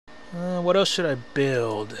What else should I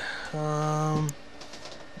build? I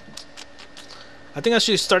think I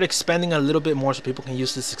should start expanding a little bit more so people can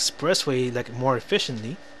use this expressway like more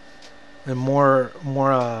efficiently and more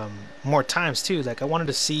times too. Like I want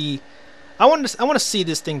to see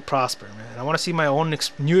this thing prosper, man. I want to see my own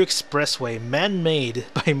new expressway, man-made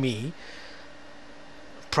by me,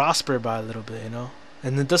 prosper by a little bit, you know.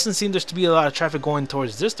 And it doesn't seem there's to be a lot of traffic going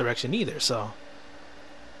towards this direction either, so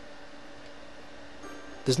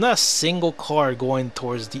there's not a single car going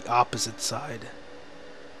towards the opposite side.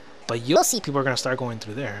 But you'll see people are gonna start going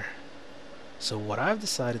through there. So what I've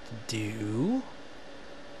decided to do,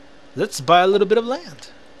 let's buy a little bit of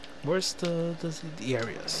land. Where's the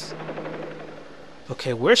areas?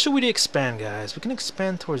 Okay, where should we expand, guys? We can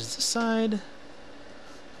expand towards this side.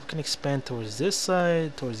 We can expand towards this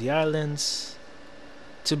side, towards the islands.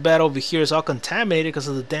 Too bad over here is all contaminated because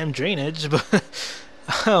of the damn drainage. But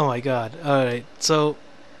oh my god! All right, so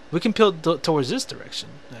we can build towards this direction,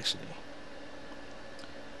 actually.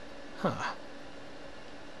 Huh.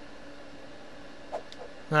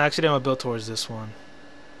 No, actually, I'm gonna build towards this one.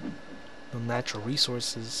 The natural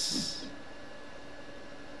resources.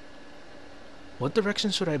 What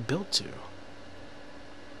direction should I build to?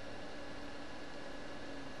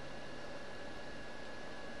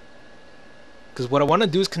 Because what I want to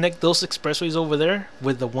do is connect those expressways over there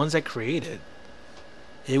with the ones I created.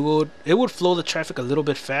 It would flow the traffic a little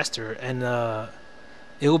bit faster, and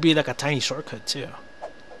it will be like a tiny shortcut too.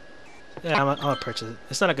 Yeah, I'm gonna purchase it.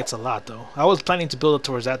 It's not like it's a lot though. I was planning to build it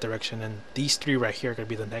towards that direction, and these three right here are gonna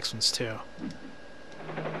be the next ones too.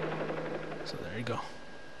 So there you go.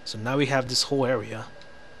 So now we have this whole area.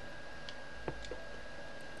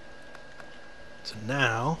 So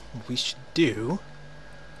now what we should do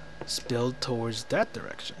is build towards that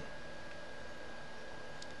direction.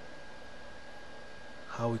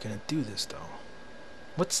 How are we gonna do this though?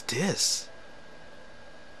 What's this?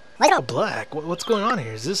 What's all black? What's going on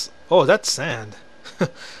here? Is this? Oh, that's sand. I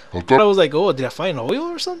was like, oh, did I find oil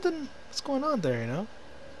or something? What's going on there? You know?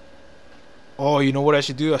 Oh, you know what I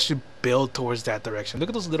should do? I should build towards that direction. Look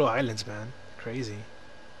at those little islands, man. Crazy.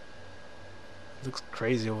 Looks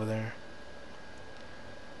crazy over there.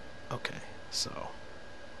 Okay, so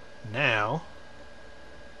now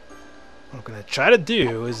what I'm gonna try to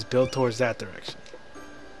do is build towards that direction.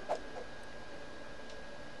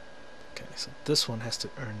 Okay, so this one has to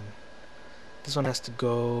earn. This one has to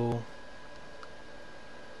go.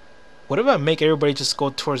 What if I make everybody just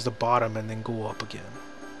go towards the bottom and then go up again?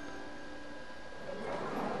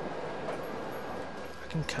 I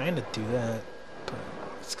can kind of do that, but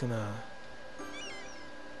it's gonna.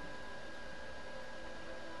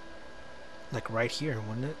 Like right here,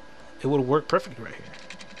 wouldn't it? It would work perfectly right here.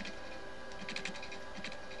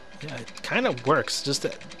 Yeah, it kind of works. Just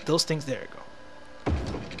that those things. There you go.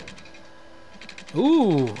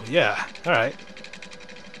 Ooh, yeah. All right.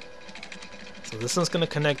 So this one's gonna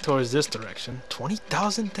connect towards this direction.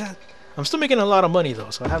 20,000. That I'm still making a lot of money though.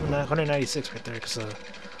 So I have 196 right there because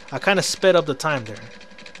I kind of sped up the time there.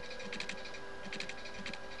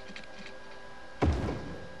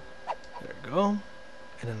 There we go.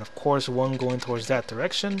 And then of course one going towards that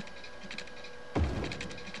direction.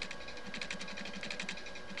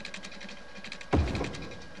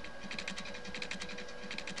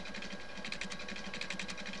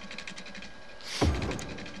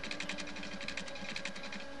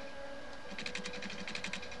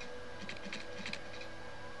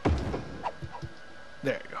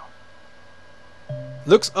 There you go.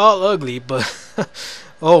 Looks all ugly, but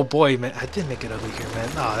oh boy, man, I did make it ugly here, man.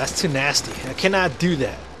 Oh, that's too nasty. I cannot do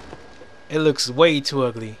that. It looks way too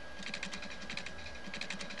ugly.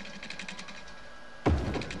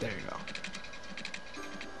 There you go.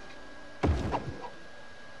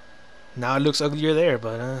 Now it looks uglier there,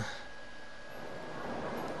 but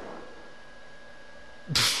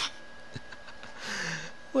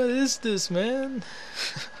what is this, man?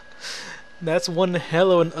 That's one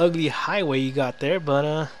hell of an ugly highway you got there,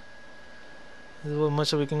 but this is what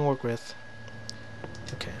much we can work with.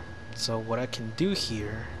 Okay, so what I can do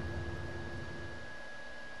here,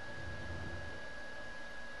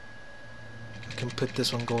 I can put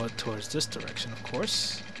this one going towards this direction, of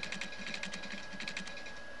course.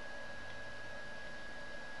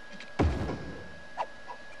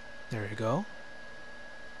 There you go.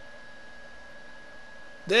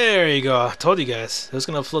 There you go. I told you guys. It was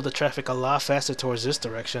going to flow the traffic a lot faster towards this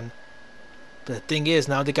direction. But the thing is,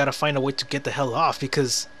 now they got to find a way to get the hell off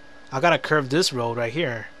because I got to curve this road right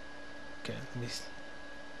here. Okay, let me...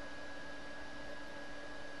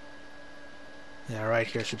 Yeah, right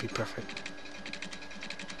here should be perfect.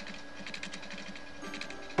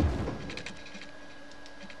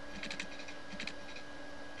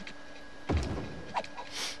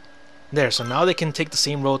 There, so now they can take the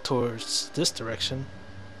same road towards this direction.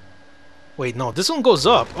 Wait, no, this one goes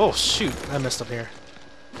up. Oh, shoot. I messed up here.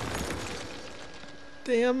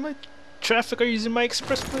 Damn, my traffic are using my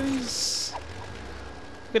expressways.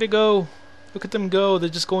 Look at it go. Look at them go. They're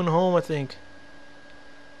just going home, I think.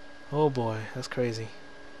 Oh, boy. That's crazy.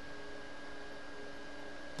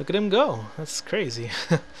 Look at him go. That's crazy.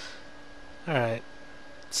 Alright.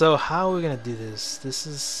 So, how are we going to do this? This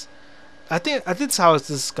is... I think that's how this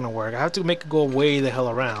is going to work. I have to make it go way the hell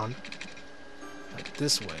around. Like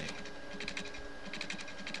this way.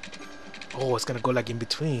 Oh, it's going to go like in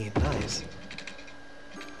between. Nice.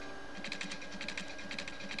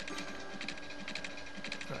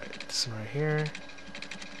 Alright, this one right here.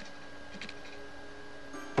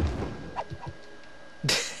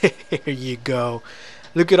 There you go.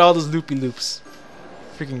 Look at all those loopy loops.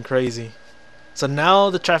 Freaking crazy. So now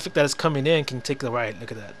the traffic that is coming in can take the right.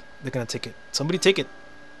 Look at that. They're gonna take it. Somebody take it.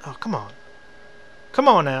 Oh, come on. Come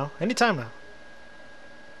on now. Anytime now.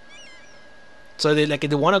 So they like if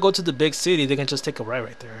they want to go to the big city, they can just take a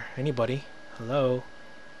right there. Anybody? Hello?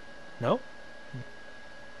 No?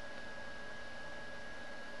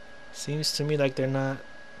 Seems to me like they're not.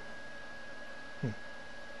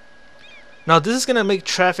 Now this is gonna make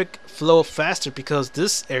traffic flow faster because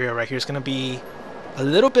this area right here is gonna be a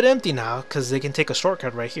little bit empty now because they can take a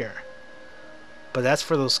shortcut right here. But that's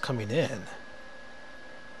for those coming in.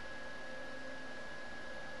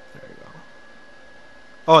 There you go.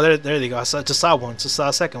 Oh, there they go. Just saw one. Just saw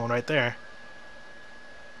a second one right there.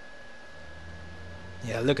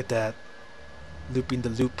 Yeah, look at that. Looping the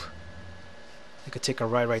loop. You could take a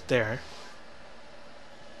ride right there.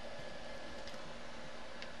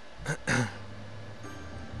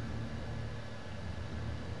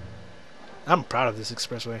 I'm proud of this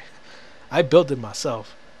expressway. I built it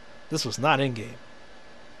myself. This was not in-game.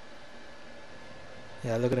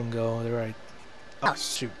 Yeah, look at them go. They're right. Oh,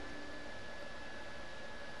 shoot.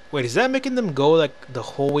 Wait, is that making them go like the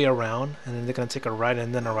whole way around? And then they're gonna take a right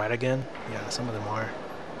and then a right again? Yeah, some of them are.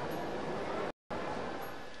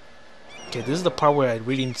 Okay, this is the part where I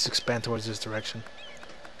really need to expand towards this direction.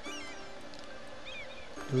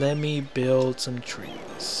 Let me build some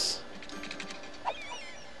trees.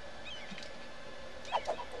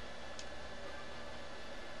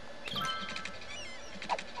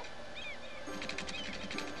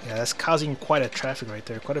 Yeah, that's causing quite a traffic right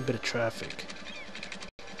there, quite a bit of traffic.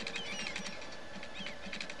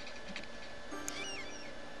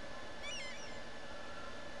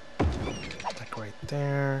 Like right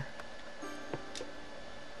there.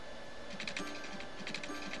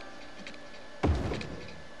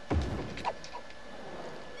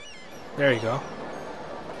 There you go.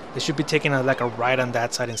 They should be taking like a right on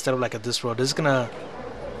that side instead of like at this road. This is gonna,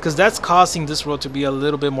 because that's causing this road to be a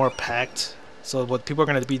little bit more packed. So what people are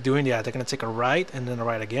going to be doing, yeah, they're going to take a right and then a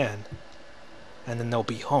right again. And then they'll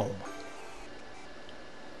be home.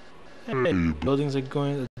 Hey, buildings are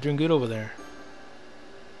doing good over there.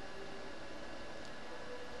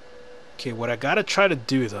 Okay, what I got to try to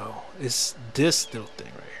do though is this little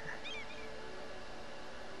thing right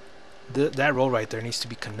here. That road right there needs to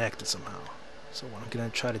be connected somehow. So what I'm going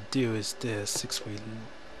to try to do is this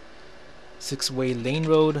six-way lane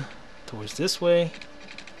road towards this way.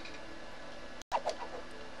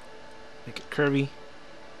 Make it curvy.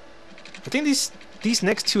 I think these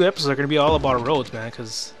next two episodes are gonna be all about roads, man.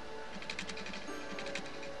 Cause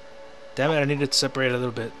damn it, I need to separate a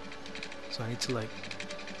little bit. So I need to like.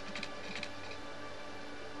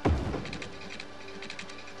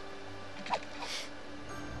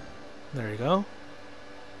 There you go.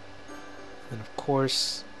 And of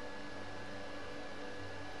course,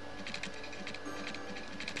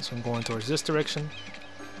 this one going towards this direction.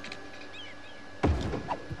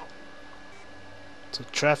 So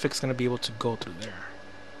traffic's gonna be able to go through there.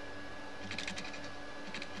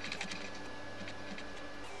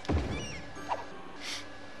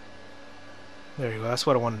 There you go. That's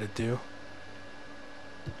what I wanted to do.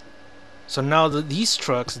 So now these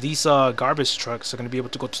trucks, these garbage trucks, are gonna be able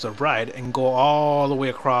to go to the right and go all the way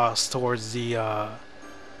across towards the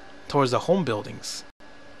home buildings.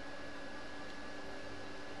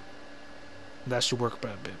 That should work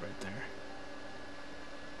by a bit right there.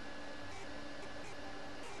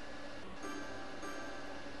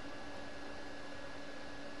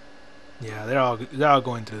 Yeah, they're all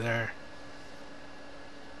going through there.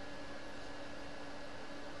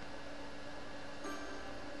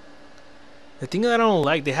 The thing that I don't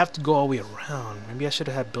like, they have to go all the way around. Maybe I should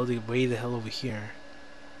have had built it way the hell over here.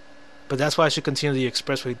 But that's why I should continue the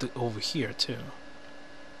expressway over here too.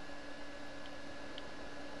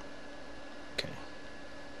 Okay.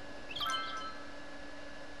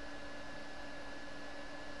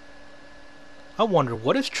 I wonder,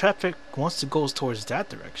 what if traffic wants to go towards that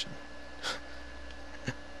direction?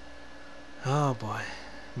 Oh boy,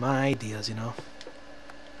 my ideas, you know.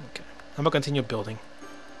 Okay, I'm gonna continue building.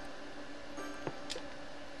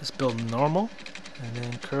 Let's build normal, and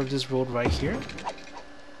then curve this road right here,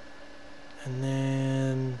 and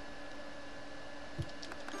then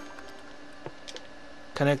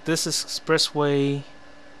connect this expressway.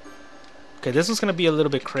 Okay, this one's gonna be a little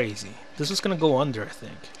bit crazy. This one's gonna go under, I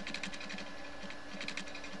think.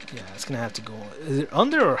 Yeah, it's gonna have to go. Is it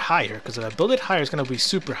under or higher? Because if I build it higher, it's gonna be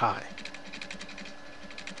super high.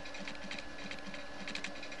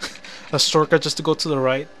 A shortcut just to go to the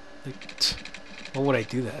right. Like, why would I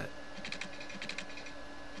do that?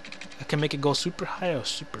 I can make it go super high or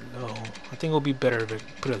super low. I think it'll be better if I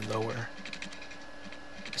put it lower.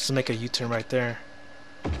 Just to make a U-turn right there.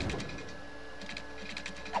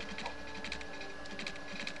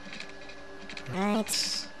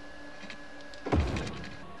 Right.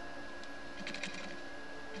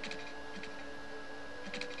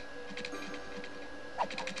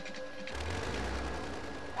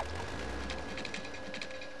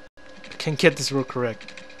 I can't get this road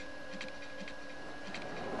correct.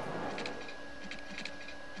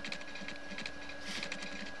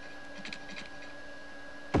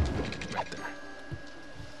 Right there.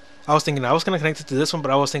 I was thinking I was gonna connect it to this one,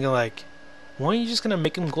 but I was thinking like, why aren't you just gonna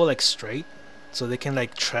make them go like straight, so they can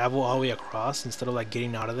like travel all the way across instead of like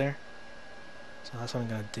getting out of there? So that's what I'm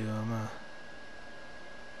gonna do.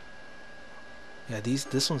 Yeah,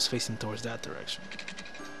 this one's facing towards that direction.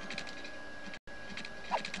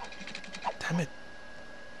 Damn it!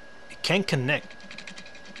 It can't connect.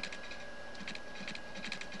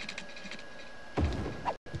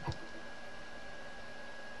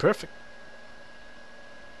 Perfect.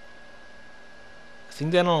 The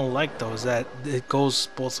thing that I don't like though is that it goes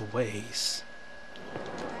both ways.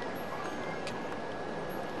 Okay.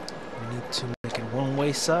 We need to make it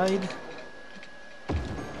one-way side.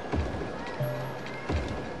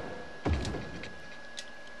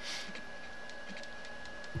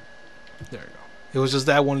 There we go. It was just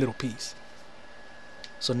that one little piece.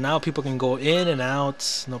 So now people can go in and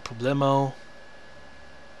out, no problemo.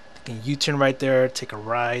 They can U-turn right there, take a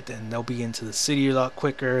right, and they'll be into the city a lot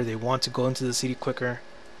quicker. They want to go into the city quicker.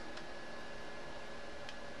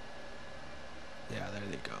 Yeah, there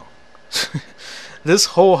they go. This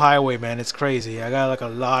whole highway, man, it's crazy. I got like a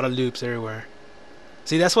lot of loops everywhere.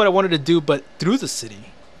 See, that's what I wanted to do, but through the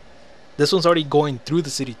city. This one's already going through the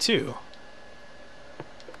city too.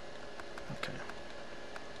 Okay.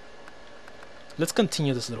 Let's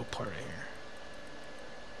continue this little part right here.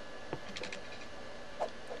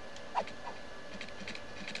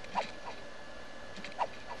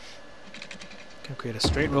 Can create a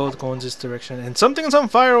straight road going this direction. And something's on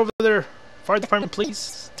fire over there. Fire department,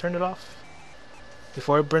 please turn it off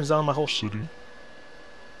before it burns down my whole city.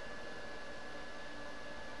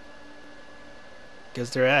 Guess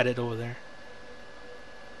they're at it over there.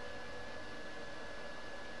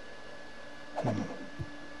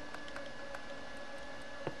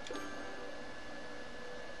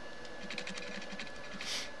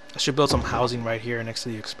 I should build some housing right here next to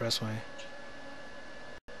the expressway.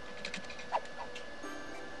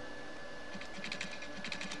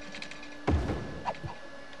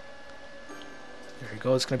 There we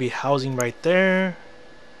go. It's gonna be housing right there.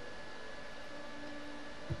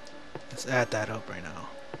 Let's add that up right now.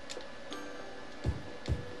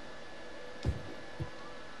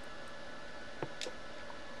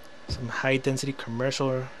 Some high density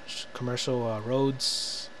commercial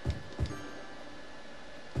roads.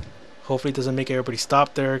 Hopefully it doesn't make everybody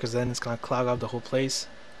stop there, because then it's gonna clog up the whole place.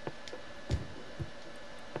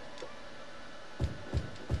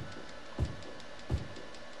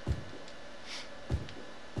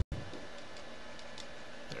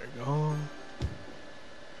 There we go.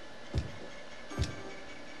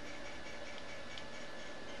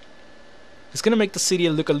 It's gonna make the city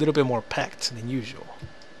look a little bit more packed than usual.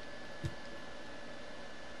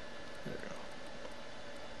 There we go.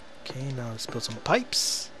 Okay, now let's build some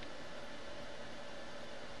pipes.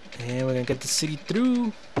 And we're gonna get the city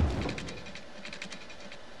through.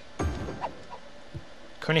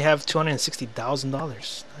 Currently have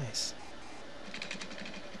 $260,000. Nice.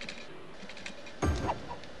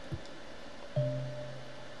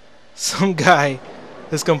 Some guy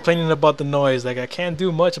is complaining about the noise. Like, I can't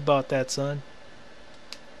do much about that, son.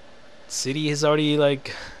 City is already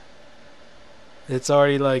like, it's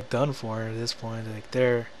already like done for at this point. Like,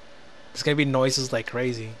 there's gonna be noises like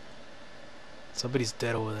crazy. Somebody's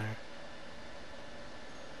dead over there.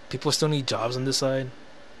 People still need jobs on this side.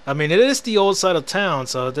 I mean, it is the old side of town,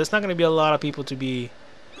 so there's not going to be a lot of people to be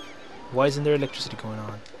Why isn't there electricity going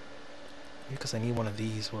on? Because I need one of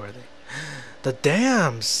these. Where are they? The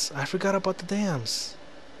dams! I forgot about the dams.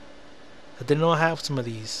 I didn't know I have some of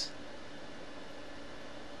these.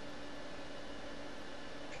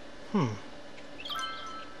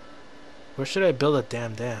 Where should I build a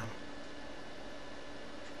dam?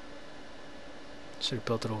 Should have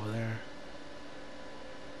built it over there.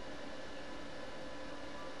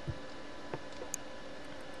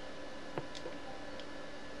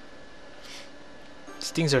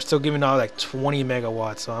 These things are still giving out like 20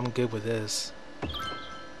 megawatts, so I'm good with this.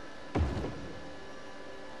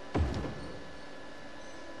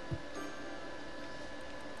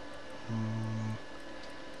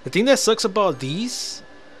 The thing that sucks about these,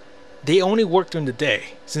 they only work during the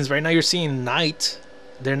day. Since right now you're seeing night,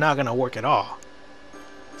 they're not gonna work at all.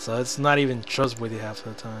 So it's not even trustworthy half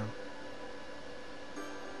the time.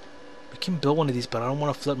 We can build one of these, but I don't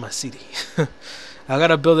want to flood my city. I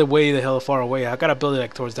gotta build it way the hell far away. I gotta build it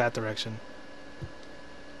like towards that direction.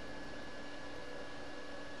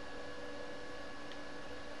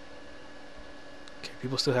 Okay,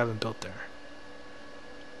 people still haven't built there.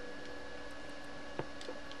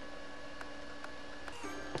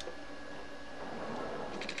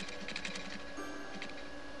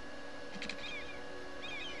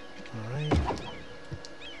 Alright.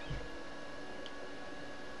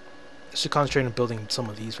 I should concentrate on building some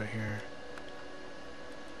of these right here.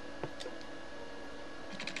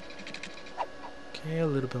 Okay, a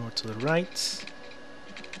little bit more to the right.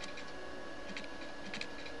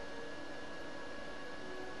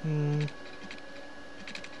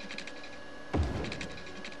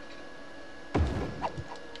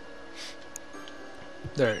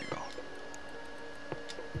 There you go.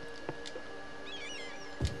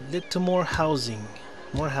 Little more housing.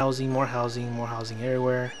 More housing, more housing, more housing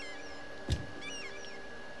everywhere.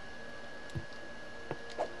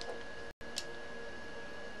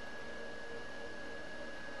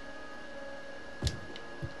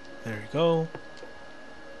 There you go.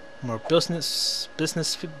 More business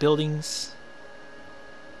buildings.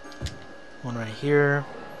 One right here.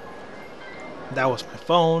 That was my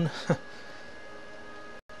phone.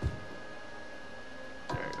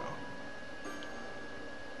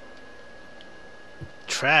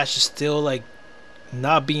 Trash is still like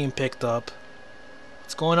not being picked up.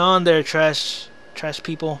 What's going on there, trash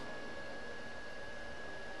people?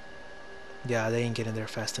 Yeah, they ain't getting there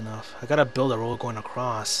fast enough. I gotta build a road going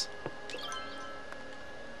across.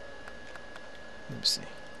 Let me see.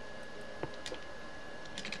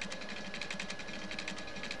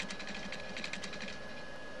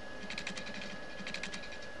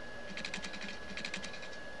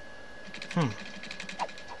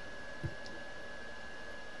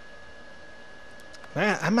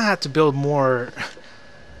 Man, I might have to build more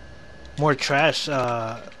trash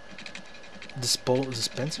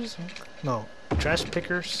dispensers? No, trash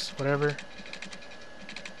pickers, whatever. I'm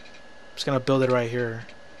just gonna build it right here.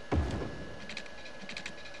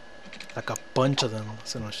 Like a bunch of them.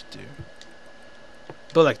 That's what I should do.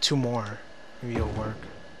 Build like 2 more. Maybe it'll work.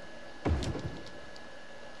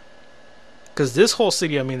 Because this whole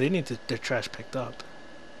city, I mean, they need their trash picked up.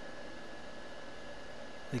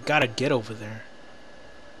 They gotta get over there.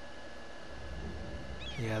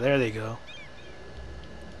 Yeah, there they go.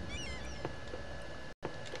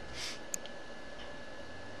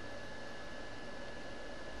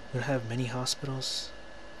 We don't have many hospitals.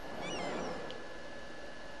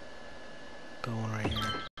 Build one right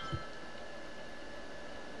here.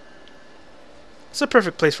 It's a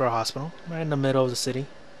perfect place for a hospital. Right in the middle of the city.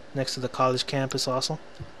 Next to the college campus also.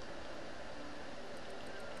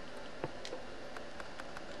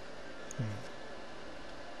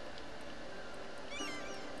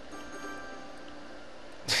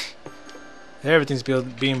 Everything's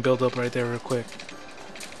being built up right there real quick.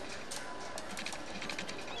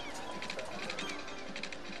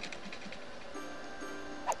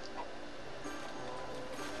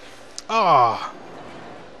 Ah,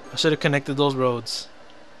 I should have connected those roads.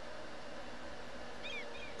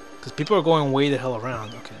 Because people are going way the hell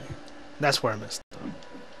around. Okay, that's where I missed up.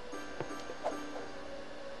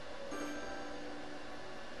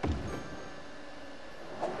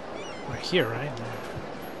 Right here, right?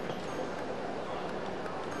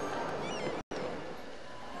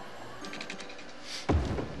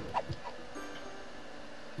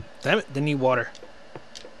 Damn it, they need water.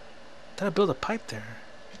 Did I build a pipe there?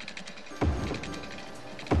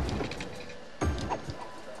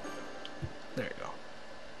 There you go.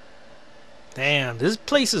 Damn, this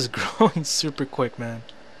place is growing super quick, man.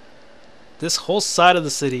 This whole side of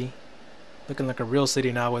the city looking like a real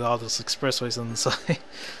city now with all those expressways on the side.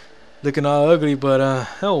 Looking all ugly, but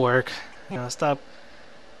it'll work. You know, stop.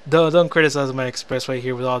 Don't criticize my expressway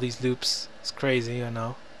here with all these loops. It's crazy, I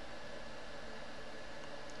know.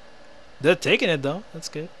 They're taking it though. That's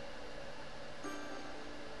good.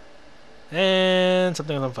 And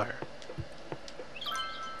something is on fire.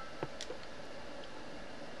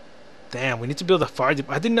 Damn, we need to build a fire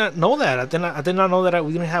depot. I did not know that. I did not know that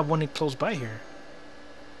we didn't have one close by here.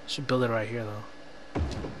 Should build it right here though.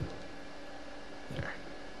 There.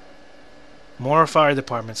 More fire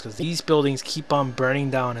departments because these buildings keep on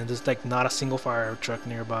burning down and there's like not a single fire truck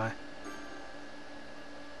nearby.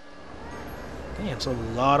 Damn, so a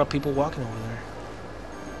lot of people walking over there.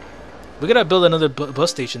 We gotta build another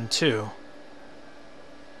bus station too.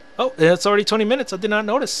 Oh, it's already 20 minutes. I did not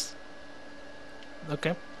notice.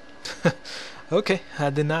 Okay. Okay,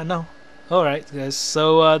 I did not know. Alright guys,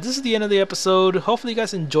 so this is the end of the episode. Hopefully you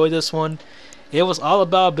guys enjoyed this one. It was all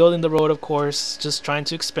about building the road, of course. Just trying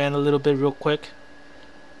to expand a little bit real quick.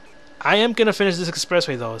 I am gonna finish this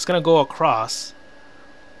expressway though. It's gonna go across.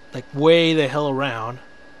 Like way the hell around.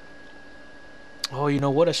 Oh, you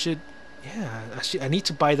know what? I need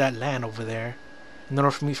to buy that land over there in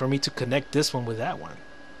order for me to connect this one with that one.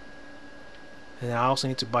 And I also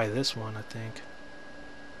need to buy this one, I think.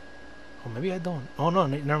 Oh, maybe I don't. Oh no,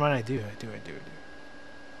 never mind. I do.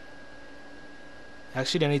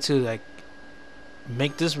 Actually, I need to like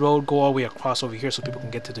make this road go all the way across over here so people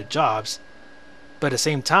can get to their jobs. But at the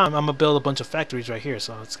same time, I'm gonna build a bunch of factories right here,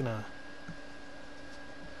 so it's gonna.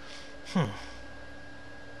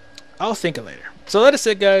 I'll think of it later. So that is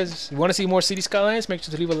it, guys. If you want to see more City Skylines, make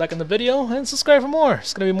sure to leave a like on the video and subscribe for more.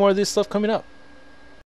 It's gonna be more of this stuff coming up.